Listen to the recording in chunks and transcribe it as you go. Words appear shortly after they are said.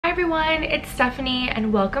everyone, it's Stephanie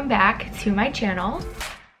and welcome back to my channel.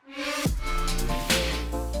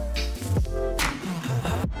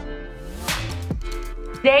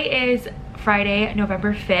 Today is Friday,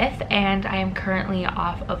 November 5th, and I am currently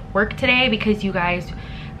off of work today because you guys,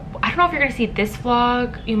 I don't know if you're gonna see this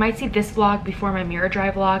vlog. You might see this vlog before my mirror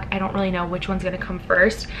dry vlog. I don't really know which one's gonna come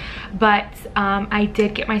first, but I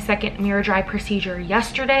did get my second mirror dry procedure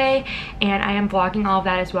yesterday, and I am vlogging all of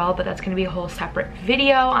that as well, but that's gonna be a whole separate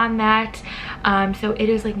video on that. So it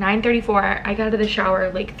is like 9:34. I got out of the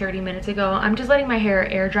shower like 30 minutes ago. I'm just letting my hair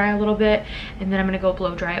air dry a little bit, and then I'm gonna go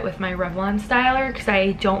blow dry it with my Revlon styler because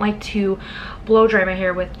I don't like to blow dry my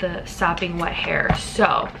hair with the sopping wet hair.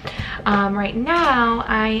 So right now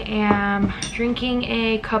I am drinking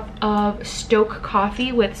a cup of Stoke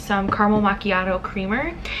coffee with some caramel macchiato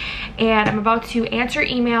creamer, and I'm about to answer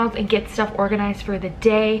emails and get stuff organized for the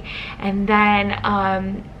day, and then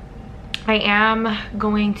I am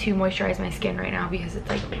going to moisturize my skin right now because it's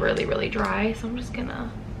like really dry. So I'm just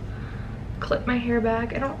gonna clip my hair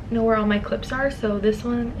back. I don't know where all my clips are, so this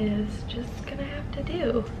one is just gonna have to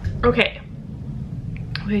do. Okay,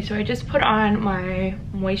 so I just put on my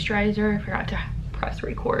moisturizer. I forgot to press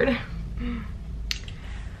record.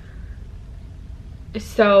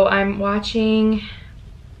 So I'm watching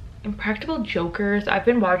Impractical Jokers. I've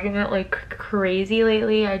been watching it like crazy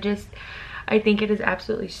lately. I think it is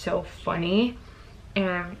absolutely so funny,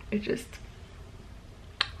 and it just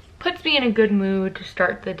puts me in a good mood to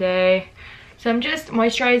start the day. So I'm just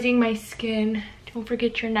moisturizing my skin. Don't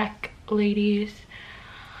forget your neck, ladies.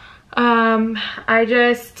 I've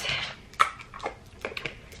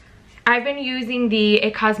been using the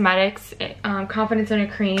It Cosmetics Confidence in a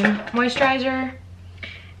Cream moisturizer,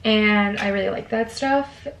 and I really like that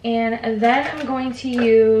stuff. And then I'm going to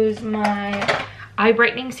use my eye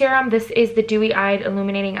brightening serum. This is the Dewy Eyed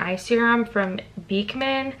Illuminating Eye Serum from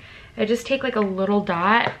Beekman. I just take like a little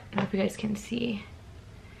dot. I don't know if you guys can see.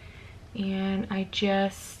 And I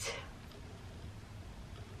just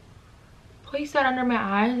place that under my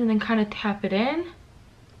eyes and then kind of tap it in.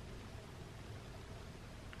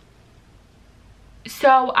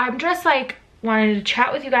 So I'm just like wanted to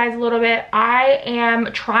chat with you guys a little bit. I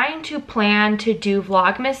am trying to plan to do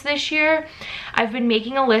Vlogmas this year. I've been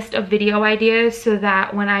making a list of video ideas so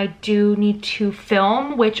that when I do need to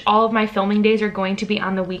film, which all of my filming days are going to be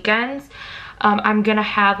on the weekends, I'm gonna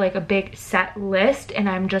have like a big set list, and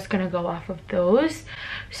I'm just gonna go off of those.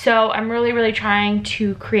 So I'm really trying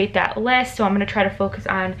to create that list. So I'm gonna try to focus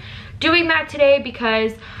on doing that today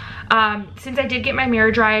because since I did get my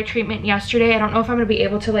mirror dry treatment yesterday, I don't know if I'm gonna be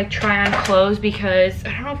able to like try on clothes because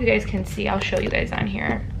I don't know if you guys can see. I'll show you guys on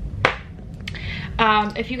here.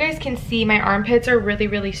 If you guys can see, my armpits are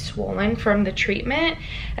really swollen from the treatment.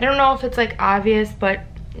 I don't know if it's like obvious, but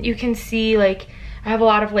you can see like I have a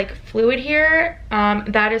lot of like fluid here.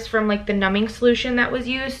 That is from like the numbing solution that was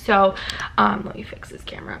used. So let me fix this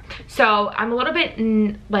camera. So I'm a little bit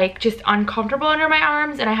like just uncomfortable under my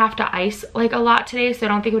arms, and I have to ice like a lot today, so I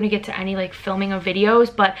don't think I'm gonna get to any like filming of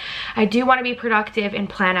videos, but I do want to be productive and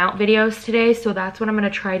plan out videos today, so that's what I'm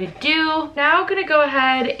gonna try to do. Now I'm gonna go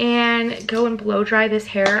ahead and go and blow dry this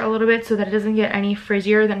hair a little bit so that it doesn't get any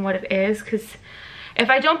frizzier than what it is, because if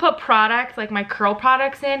I don't put products, like my curl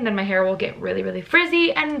products in, then my hair will get really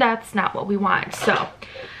frizzy, and that's not what we want. So I'm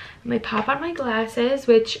gonna pop on my glasses,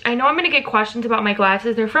 which I know I'm gonna get questions about my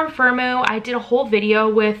glasses. They're from Firmoo. I did a whole video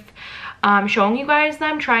with showing you guys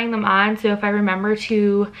them, trying them on, so if I remember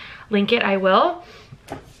to link it, I will.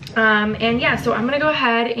 And yeah, so I'm gonna go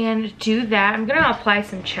ahead and do that. I'm gonna apply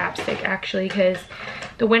some chapstick actually, because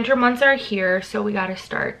the winter months are here, so we gotta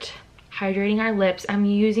start hydrating our lips. I'm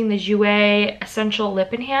using the Jouer Essential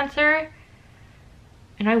Lip Enhancer,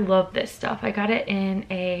 and I love this stuff. I got it in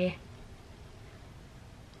a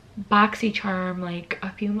BoxyCharm like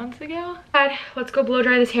a few months ago. Let's go blow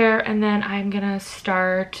dry this hair, and then I'm gonna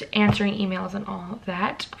start answering emails and all of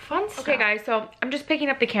that fun stuff. Okay guys, so I'm just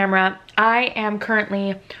picking up the camera. I am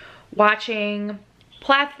currently watching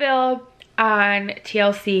Plathville on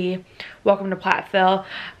TLC, Welcome to Plathville.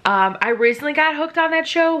 I recently got hooked on that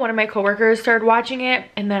show. One of my coworkers started watching it,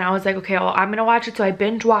 and then I was like, okay, well, I'm gonna watch it. So I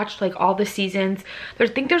binge watched like all the seasons. I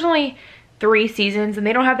think there's only 3 seasons, and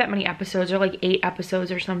they don't have that many episodes. They're like 8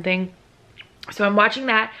 episodes or something. So I'm watching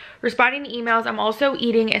that, responding to emails. I'm also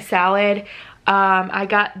eating a salad. I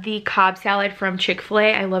got the Cobb salad from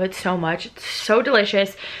Chick-fil-A. I love it so much. It's so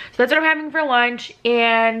delicious. So that's what I'm having for lunch.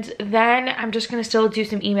 And then I'm just gonna still do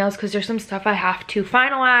some emails because there's some stuff I have to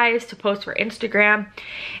finalize to post for Instagram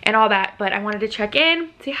and all that. But I wanted to check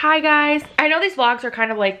in, say hi guys. I know these vlogs are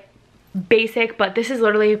kind of like basic, but this is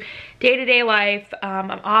literally day-to-day life.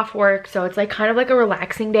 I'm off work, so it's like kind of like a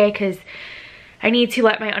relaxing day because I need to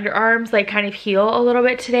let my underarms like kind of heal a little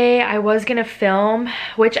bit today. I was gonna film,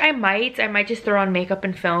 which I might just throw on makeup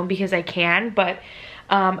and film because I can, but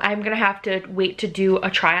I'm gonna have to wait to do a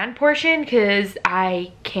try-on portion because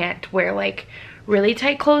I can't wear like really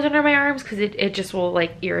tight clothes under my arms because it just will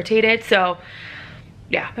like irritate it. So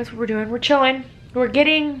yeah, that's what we're doing. We're chilling. We're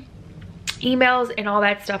getting emails and all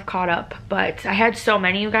that stuff caught up, but I had so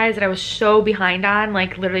many, you guys, that I was so behind on,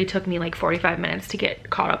 like literally took me like 45 minutes to get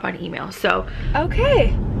caught up on emails. So okay,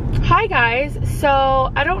 hi guys.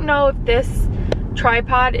 So I don't know if this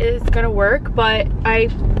tripod is gonna work, but I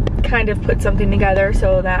kind of put something together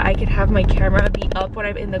so that I can have my camera be up when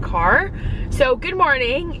I'm in the car. So good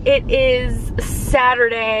morning, it is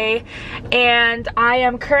Saturday and I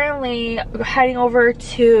am currently heading over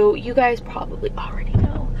to, you guys probably already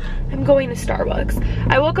know, I'm going to Starbucks.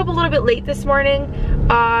 I woke up a little bit late this morning.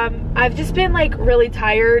 I've just been like really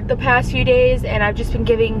tired the past few days, and I've just been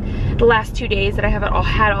giving the last 2 days that I haven't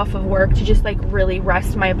had off of work to just like really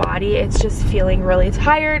rest my body. It's just feeling really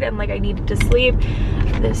tired and like I needed to sleep.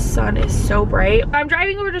 This sun is so bright. I'm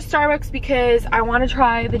driving over to Starbucks because I want to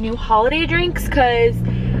try the new holiday drinks because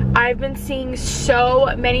I've been seeing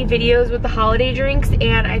so many videos with the holiday drinks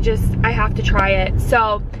and I have to try it.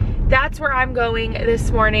 So that's where I'm going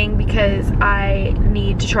this morning because I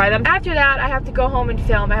need to try them. After that, I have to go home and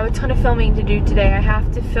film. I have a ton of filming to do today. I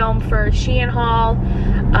have to film for Shein haul.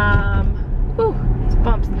 Ooh, these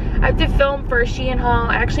bumps. I have to film for a Shein haul.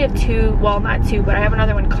 I actually have two, well not two, but I have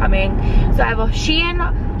another one coming. So I have a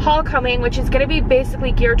Shein haul coming, which is gonna be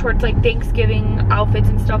basically geared towards like Thanksgiving outfits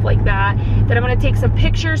and stuff like that. Then I'm gonna take some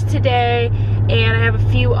pictures today, and I have a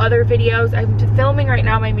few other videos. I'm filming right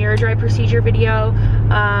now my mirror dry procedure video.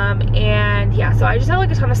 And yeah, so I just have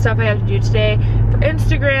like a ton of stuff I have to do today for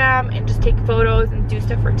Instagram and just take photos and do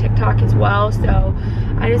stuff for TikTok as well. So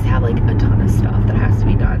I just have like a ton of stuff that has to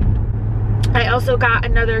be done. I also got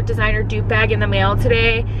another designer dupe bag in the mail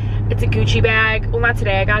today. It's a Gucci bag. Well, not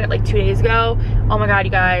today, I got it like 2 days ago. Oh my god,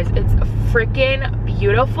 you guys, it's freaking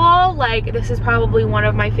beautiful. Like, this is probably one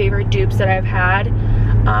of my favorite dupes that I've had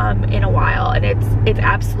in a while, and it's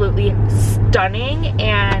absolutely stunning,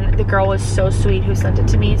 and the girl was so sweet who sent it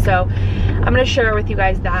to me. So I'm gonna share with you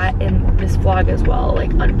guys that in this vlog as well, like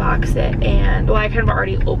unbox it. And well, I kind of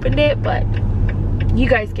already opened it, but you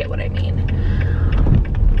guys get what I mean.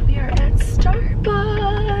 We are at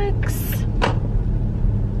Starbucks.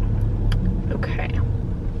 Okay,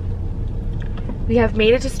 we have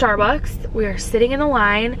made it to Starbucks. We are sitting in the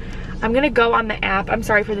line. I'm gonna go on the app. I'm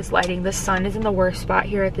sorry for this lighting. The sun is in the worst spot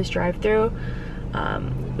here at this drive-thru.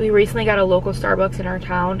 We recently got a local Starbucks in our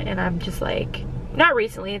town, and I'm just like, not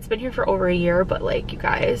recently, it's been here for over a year, but like, you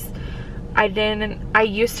guys, we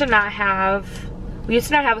used to not have a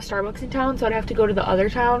Starbucks in town, so I'd have to go to the other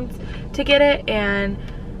towns to get it, and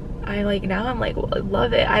now I'm like, well, I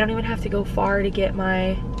love it. I don't even have to go far to get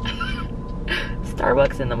my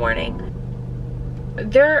Starbucks in the morning.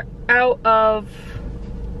 They're out of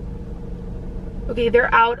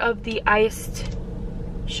the iced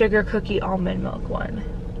sugar cookie almond milk one.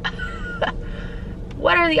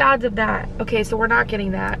 What are the odds of that? Okay, so we're not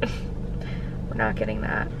getting that. We're not getting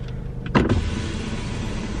that.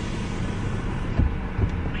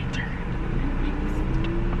 My turn.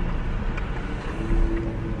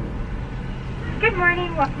 Good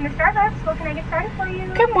morning, welcome to Starbucks. What can I get started for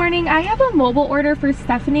you? Good morning, I have a mobile order for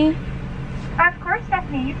Stephanie. Of course,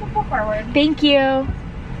 Stephanie, you can pull forward. Thank you.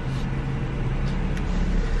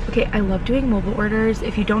 Okay, I love doing mobile orders.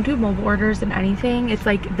 If you don't do mobile orders in anything, it's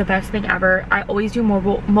like the best thing ever. I always do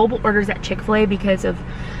mobile orders at Chick-fil-A because of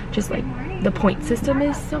just like the point system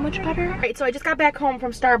is so much better. All right, so I just got back home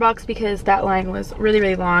from Starbucks because that line was really,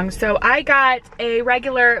 really long. So I got a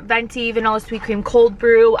regular venti vanilla sweet cream cold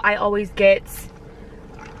brew. I always get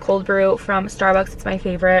cold brew from Starbucks. It's my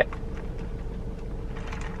favorite.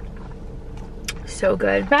 So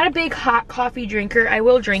good. Not a big hot coffee drinker. I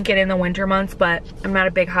will drink it in the winter months, but I'm not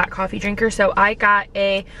a big hot coffee drinker. So I got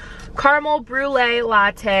a caramel brulee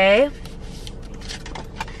latte.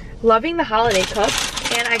 Loving the holiday cup.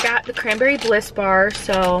 And I got the cranberry bliss bar.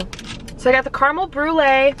 So I got the caramel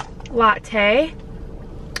brulee latte.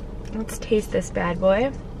 Let's taste this bad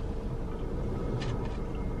boy.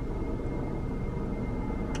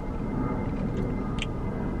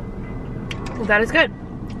 Well, that is good.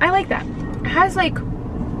 I like that. It has like,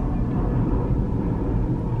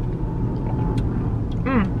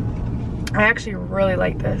 I actually really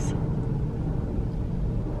like this.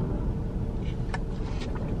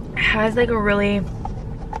 It has like a really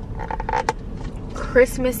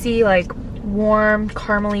Christmassy like warm,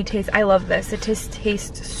 caramely taste. I love this. It just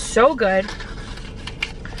tastes so good.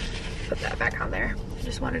 Put that back on there. I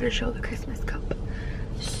just wanted to show the Christmas cup.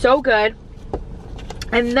 So good.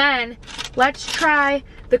 And then let's try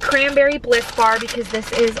the cranberry bliss bar because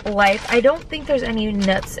this is life. I don't think there's any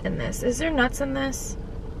nuts in this. Is there nuts in this?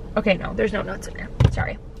 Okay, no, there's no nuts in there.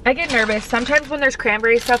 Sorry. I get nervous. Sometimes when there's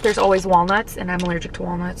cranberry stuff, there's always walnuts, and I'm allergic to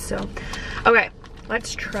walnuts, so. Okay,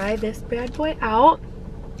 let's try this bad boy out.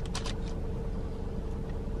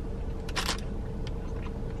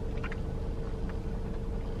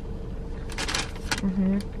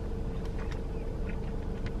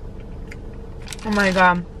 Oh my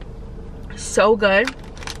god. So good.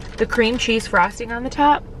 The cream cheese frosting on the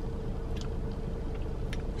top.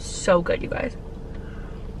 So good, you guys.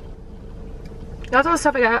 That's all the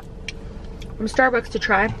stuff I got from Starbucks to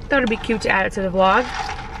try. Thought it'd be cute to add it to the vlog.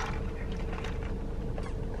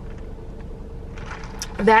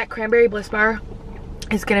 That cranberry bliss bar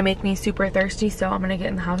is gonna make me super thirsty, so I'm gonna get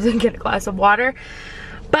in the house and get a glass of water.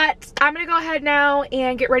 But I'm gonna go ahead now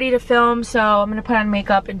and get ready to film, so I'm gonna put on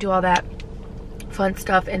makeup and do all that fun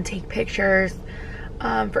stuff and take pictures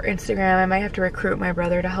for Instagram. I might have to recruit my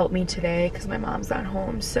brother to help me today because my mom's not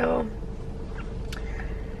home, so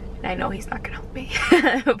I know he's not gonna help me.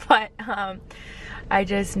 But I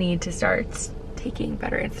just need to start taking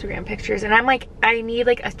better Instagram pictures, and I'm like, I need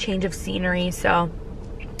like a change of scenery. So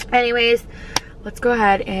anyways, let's go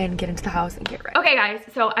ahead and get into the house and get ready. Okay guys,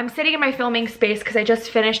 so I'm sitting in my filming space because I just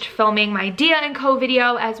finished filming my Dia & Co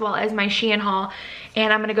video as well as my Shein haul,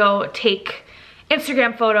 and I'm gonna go take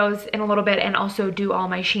Instagram photos in a little bit and also do all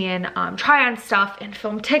my Shein try on stuff and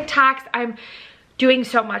film TikToks. I'm doing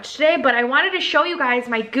so much today, but I wanted to show you guys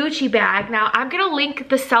my Gucci bag. Now I'm gonna link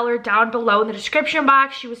the seller down below in the description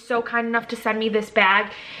box. She was so kind enough to send me this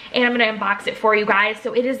bag, and I'm gonna unbox it for you guys.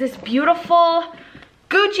 So it is this beautiful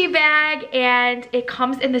Gucci bag, and it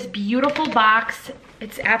comes in this beautiful box.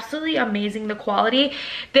 It's absolutely amazing, the quality.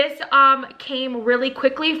 This came really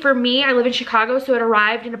quickly for me. I live in Chicago, so it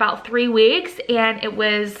arrived in about 3 weeks, and it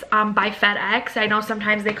was by FedEx. I know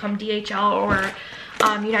sometimes they come DHL or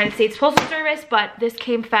United States Postal Service, but this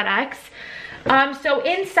came FedEx. So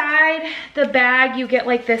inside the bag, you get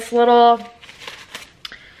like this little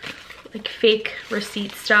like fake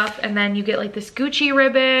receipt stuff, and then you get like this Gucci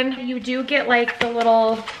ribbon. You do get like the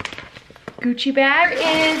little Gucci bag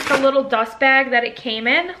is the little dust bag that it came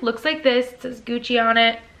in. Looks like this. It says Gucci on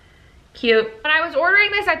it. Cute. When I was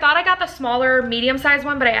ordering this, I thought I got the smaller medium size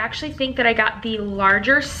one, but I actually think that I got the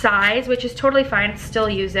larger size, which is totally fine. Still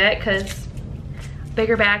use it because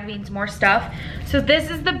bigger bag means more stuff. So this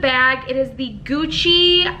is the bag. It is the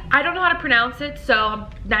Gucci, I don't know how to pronounce it, so I'm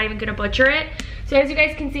not even gonna butcher it. So as you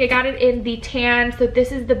guys can see, I got it in the tan. So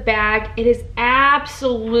this is the bag. It is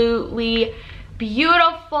absolutely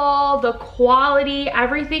beautiful. The quality,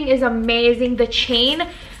 everything is amazing. The chain,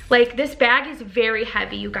 like this bag is very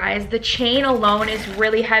heavy, you guys. The chain alone is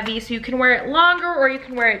really heavy, so you can wear it longer or you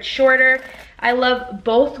can wear it shorter. I love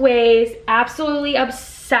both ways. Absolutely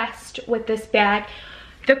obsessed with this bag.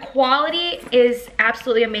 The quality is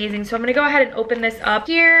absolutely amazing. So I'm gonna go ahead and open this up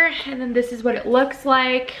here, and then this is what it looks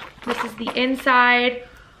like. This is the inside.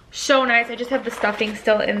 So nice. I just have the stuffing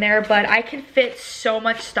still in there, but I can fit so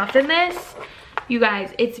much stuff in this. You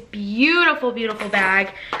guys, it's beautiful, beautiful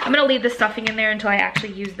bag. I'm gonna leave the stuffing in there until I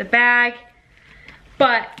actually use the bag.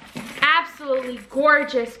 But absolutely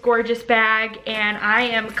gorgeous, gorgeous bag, and I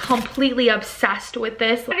am completely obsessed with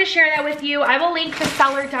this. I wanted to share that with you. I will link the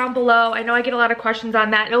seller down below. I know I get a lot of questions on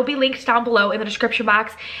that. It'll be linked down below in the description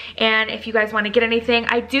box, and if you guys want to get anything,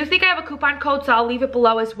 I do think I have a coupon code, so I'll leave it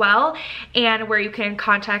below as well, and where you can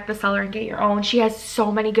contact the seller and get your own. She has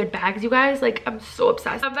so many good bags, you guys. Like, I'm so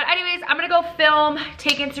obsessed. But anyways, I'm gonna go film,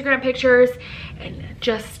 take Instagram pictures, and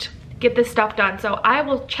just get this stuff done. So I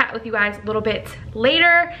will chat with you guys a little bit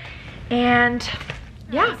later. And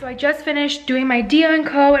yeah, so I just finished doing my Dia &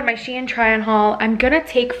 Co and my Shein try-on haul. I'm gonna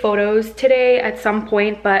take photos today at some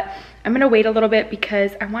point, but I'm gonna wait a little bit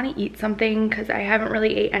because I want to eat something because I haven't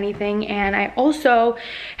really ate anything, and I also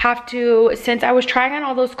have to, since I was trying on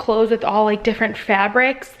all those clothes with all like different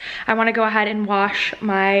fabrics, I want to go ahead and wash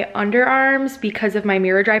my underarms because of my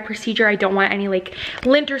mirror dry procedure. I don't want any like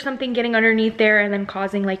lint or something getting underneath there and then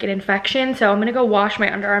causing like an infection. So I'm gonna go wash my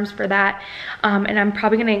underarms for that, and I'm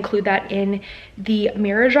probably gonna include that in the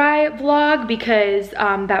mirror dry vlog because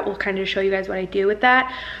that will kind of show you guys what I do with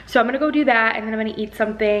that. So I'm gonna go do that, and then I'm gonna eat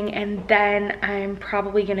something, and then I'm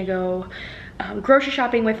probably gonna go grocery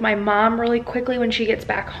shopping with my mom really quickly when she gets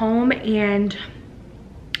back home, and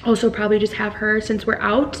also probably just have her, since we're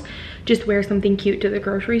out, just wear something cute to the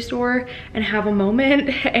grocery store and have a moment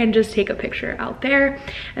and just take a picture out there.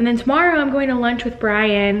 And then tomorrow I'm going to lunch with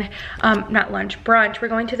Brian. Not lunch, brunch. We're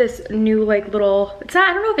going to this new like little, it's not,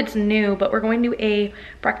 I don't know if it's new, but we're going to a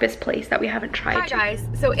breakfast place that we haven't tried. Hi guys,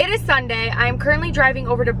 so it is Sunday. I'm currently driving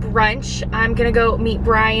over to brunch. I'm gonna go meet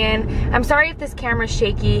Brian. I'm sorry if this camera's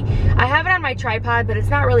shaky. I have it on my tripod, but it's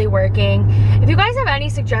not really working. If you guys have any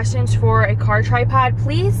suggestions for a car tripod,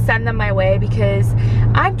 please send them my way, because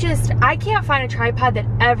I can't find a tripod that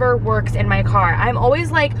ever works in my car. I'm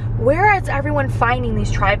always like, where is everyone finding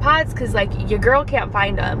these tripods? Because like your girl can't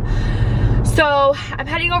find them. So I'm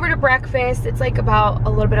heading over to breakfast. It's like about a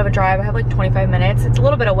little bit of a drive. I have like 25 minutes. It's a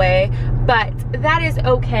little bit away, but that is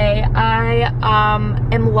okay. I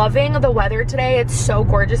am loving the weather today. It's so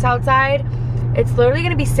gorgeous outside. It's literally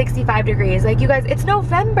gonna be 65 degrees. Like, you guys, it's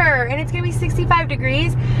November and it's gonna be 65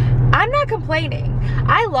 degrees. I'm not complaining.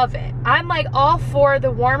 I love it. I'm like all for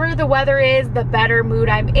the warmer the weather is, the better mood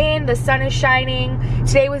I'm in. The sun is shining.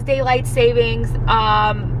 Today was daylight savings.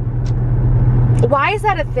 Why is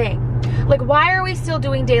that a thing? Like, why are we still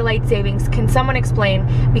doing daylight savings? Can someone explain?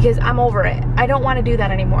 Because I'm over it. I don't want to do that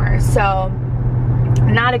anymore. So,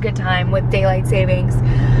 not a good time with daylight savings.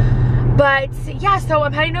 But yeah, so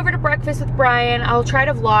I'm heading over to breakfast with Brian. I'll try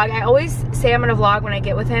to vlog. I always say I'm gonna vlog when I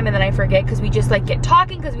get with him, and then I forget because we just like get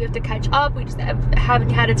talking because we have to catch up. We just haven't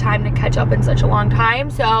had a time to catch up in such a long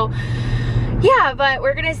time. So yeah, but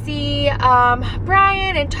we're gonna see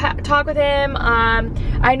Brian and talk with him.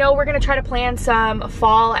 I know we're gonna try to plan some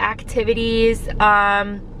fall activities.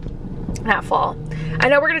 Not fall. I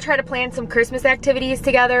know we're gonna try to plan some Christmas activities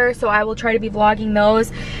together, so I will try to be vlogging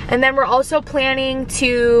those. And then we're also planning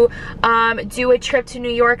to do a trip to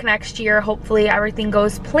New York next year. Hopefully everything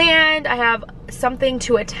goes planned. I have something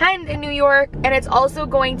to attend in New York, and it's also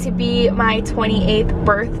going to be my 28th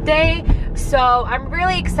birthday. So I'm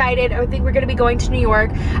really excited. I think we're gonna be going to New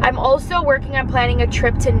York. I'm also working on planning a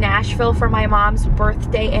trip to Nashville for my mom's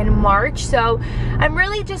birthday in March. So I'm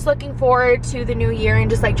really just looking forward to the new year and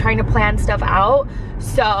just like trying to plan stuff out.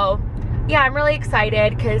 So yeah, I'm really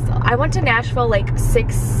excited because I went to Nashville like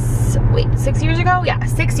 6 years ago? Yeah,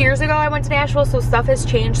 6 years ago I went to Nashville, so stuff has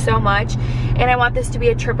changed so much. And I want this to be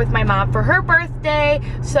a trip with my mom for her birthday.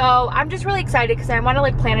 So I'm just really excited because I want to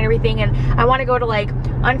like plan everything, and I want to go to like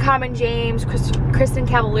Uncommon James, Kristen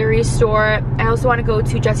Cavallari's store. I also want to go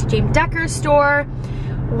to Jesse James Decker's store,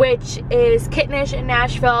 which is Kittenish in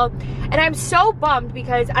Nashville. And I'm so bummed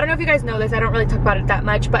because, I don't know if you guys know this, I don't really talk about it that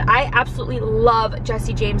much, but I absolutely love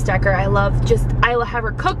Jesse James Decker. I have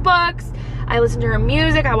her cookbooks, I listen to her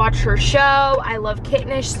music, I watch her show, I love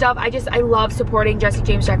Kittenish stuff. I love supporting Jesse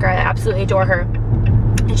James Decker. I absolutely adore her.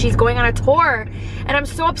 And she's going on a tour, and I'm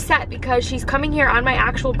so upset because she's coming here on my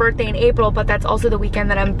actual birthday in April, but that's also the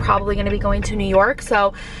weekend that I'm probably gonna be going to New York.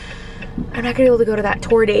 So I'm not gonna be able to go to that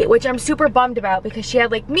tour date, which I'm super bummed about because she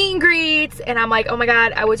had like meet and greets, and I'm like, oh my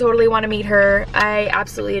god, I would totally want to meet her. I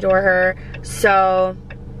absolutely adore her. So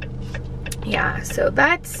yeah, so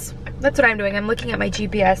that's what I'm doing. I'm looking at my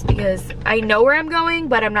GPS because I know where I'm going,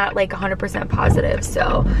 but I'm not like 100% positive.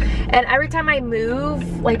 So, and every time I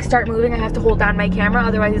move, like start moving, I have to hold down my camera,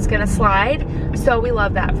 otherwise it's gonna slide. So we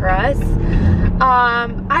love that for us.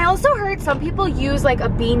 I also heard some people use like a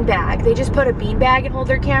bean bag. They just put a bean bag and hold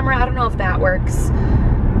their camera. I don't know if that works.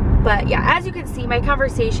 But yeah, as you can see, my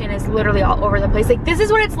conversation is literally all over the place. Like, this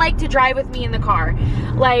is what it's like to drive with me in the car.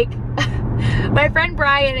 Like, my friend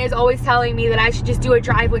Brian is always telling me that I should just do a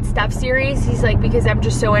Drive with Steph series. He's like, because I'm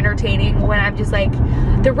just so entertaining when I'm just like,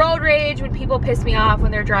 the road rage, when people piss me off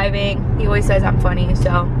when they're driving. He always says I'm funny,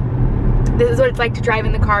 so this is what it's like to drive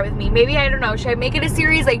in the car with me. Maybe, I don't know, should I make it a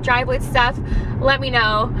series like Drive with Steph? Let me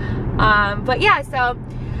know. But yeah, so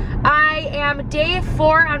I am day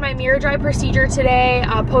 4 on my mirror dry procedure today,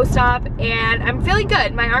 post-op, and I'm feeling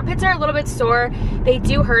good. My armpits are a little bit sore. They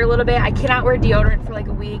do hurt a little bit. I cannot wear deodorant for like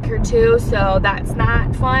a week or 2, so that's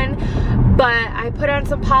not fun. But I put on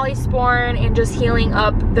some Polysporin and just healing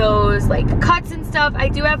up those like cuts and stuff. I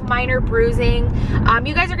do have minor bruising.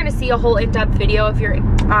 You guys are gonna see a whole in-depth video if you're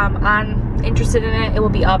interested in it. It will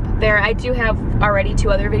be up there. I do have already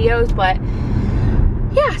 2 other videos, but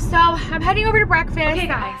yeah, so I'm heading over to breakfast. Okay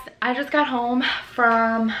guys, I just got home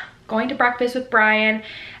from going to breakfast with Brian,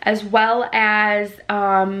 as well as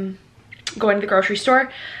going to the grocery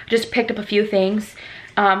store. Just picked up a few things.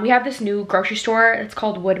 We have this new grocery store. It's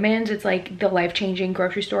called Woodman's. It's like the life-changing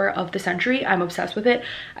grocery store of the century. I'm obsessed with it.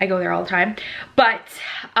 I go there all the time. But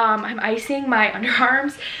I'm icing my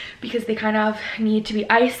underarms because they kind of need to be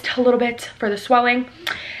iced a little bit for the swelling.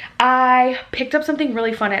 I picked up something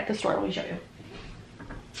really fun at the store. Let me show you.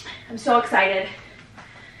 I'm so excited.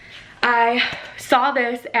 I saw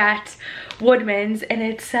this at Woodman's and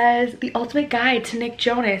it says the ultimate guide to Nick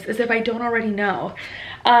Jonas, as if I don't already know.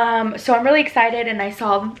 So I'm really excited, and I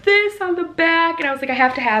saw this on the back and I was like, I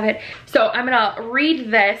have to have it. So I'm gonna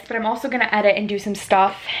read this, but I'm also gonna edit and do some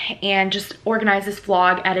stuff and just organize this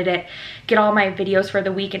vlog, edit it, get all my videos for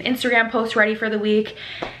the week and Instagram posts ready for the week.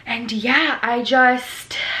 And yeah,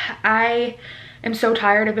 I am so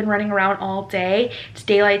tired. I've been running around all day. It's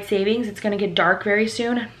daylight savings. It's gonna get dark very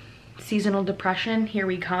soon. Seasonal depression, here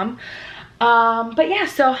we come. But yeah,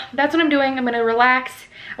 so that's what I'm doing. I'm gonna relax.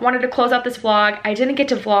 I wanted to close out this vlog. I didn't get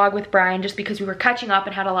to vlog with Brian just because we were catching up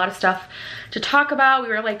and had a lot of stuff to talk about. We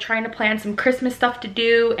were like trying to plan some Christmas stuff to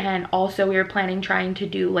do, and also we were trying to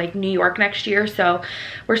do like New York next year, so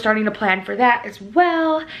we're starting to plan for that as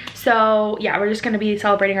well. So yeah, we're just gonna be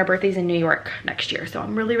celebrating our birthdays in New York next year, so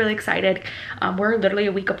I'm really, really excited. We're literally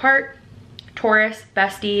a week apart. Taurus,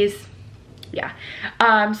 besties. Yeah.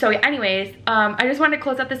 So anyways, I just wanted to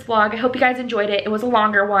close out this vlog. I hope you guys enjoyed it. It was a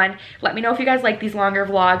longer one. Let me know if you guys like these longer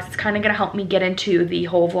vlogs. It's kind of gonna help me get into the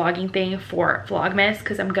whole vlogging thing for Vlogmas,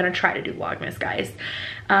 because I'm gonna try to do Vlogmas, guys.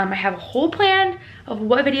 I have a whole plan of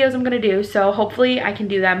what videos I'm gonna do, so hopefully I can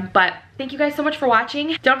do them. But thank you guys so much for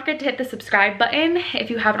watching. Don't forget to hit the subscribe button if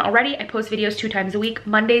you haven't already. I post videos 2 times a week.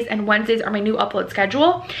 Mondays and Wednesdays are my new upload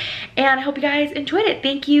schedule. And I hope you guys enjoyed it.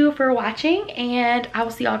 Thank you for watching, and I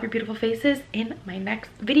will see all of your beautiful faces in my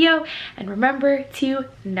next video. And remember to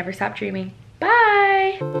never stop dreaming.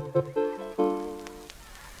 Bye!